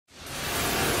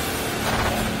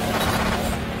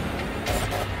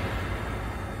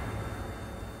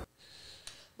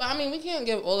I mean, we can't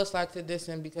give all the slack to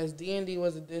dissing because D&D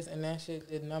was a diss and that shit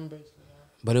did numbers. You know?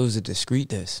 But it was a discreet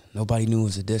diss. Nobody knew it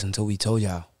was a diss until we told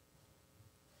y'all.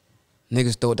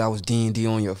 Niggas thought that was D&D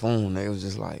on your phone. It was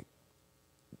just like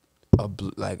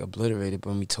obliterated,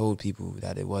 but we told people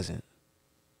that it wasn't.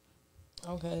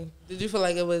 Okay. Did you feel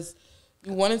like it was,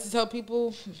 you wanted to tell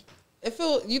people?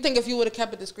 You think if you would have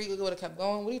kept it discreet, it would have kept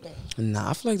going? What do you think?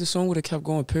 Nah, I feel like the song would have kept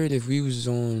going, period, if we was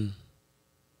like,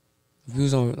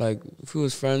 if we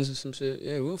was friends or some shit.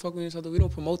 Yeah, we don't fuck with each other. We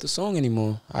don't promote the song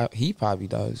anymore. He probably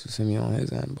does, you see me, on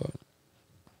his end, but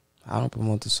I don't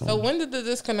promote the song. So when did the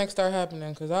disconnect start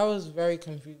happening? Because I was very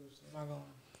confused. I'm not going.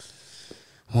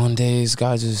 One day, this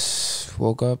guy just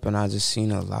woke up and I just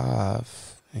seen her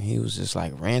live, and he was just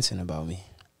like ranting about me.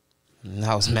 And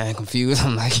I was mad confused.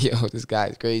 I'm like, yo, this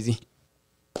guy's crazy.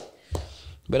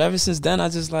 But ever since then, I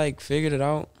just like figured it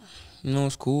out. You know,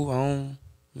 it's cool. It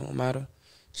don't matter.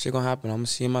 Shit gonna happen. I'm gonna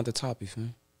see him at the top, you feel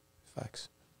me? Facts.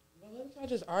 But wasn't y'all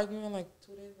just arguing like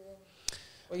 2 days ago?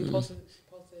 Or you posted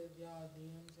y'all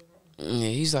DMs or something? Yeah,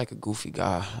 he's like a goofy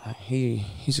guy.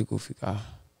 He's a goofy guy.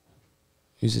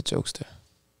 He's a jokester.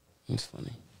 He's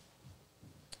funny.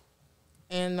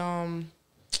 And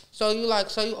so you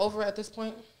over at this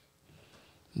point?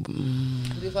 Do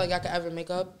you feel like I could ever make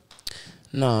up?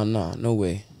 No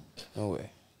way. You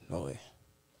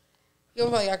don't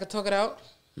feel like I could talk it out?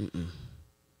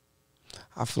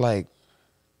 I feel like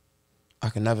I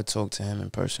could never talk to him in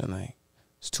person. Like,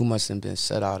 it's too much that been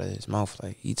said out of his mouth.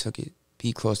 Like, he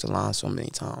crossed the line so many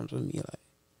times with me. Like,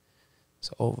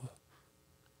 it's over.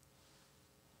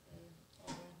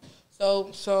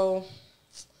 So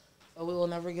we will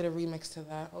never get a remix to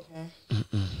that. Okay.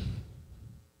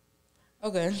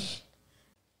 Okay.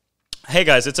 Hey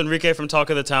guys, it's Enrique from Talk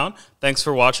of the Town. Thanks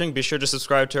for watching. Be sure to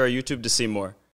subscribe to our YouTube to see more.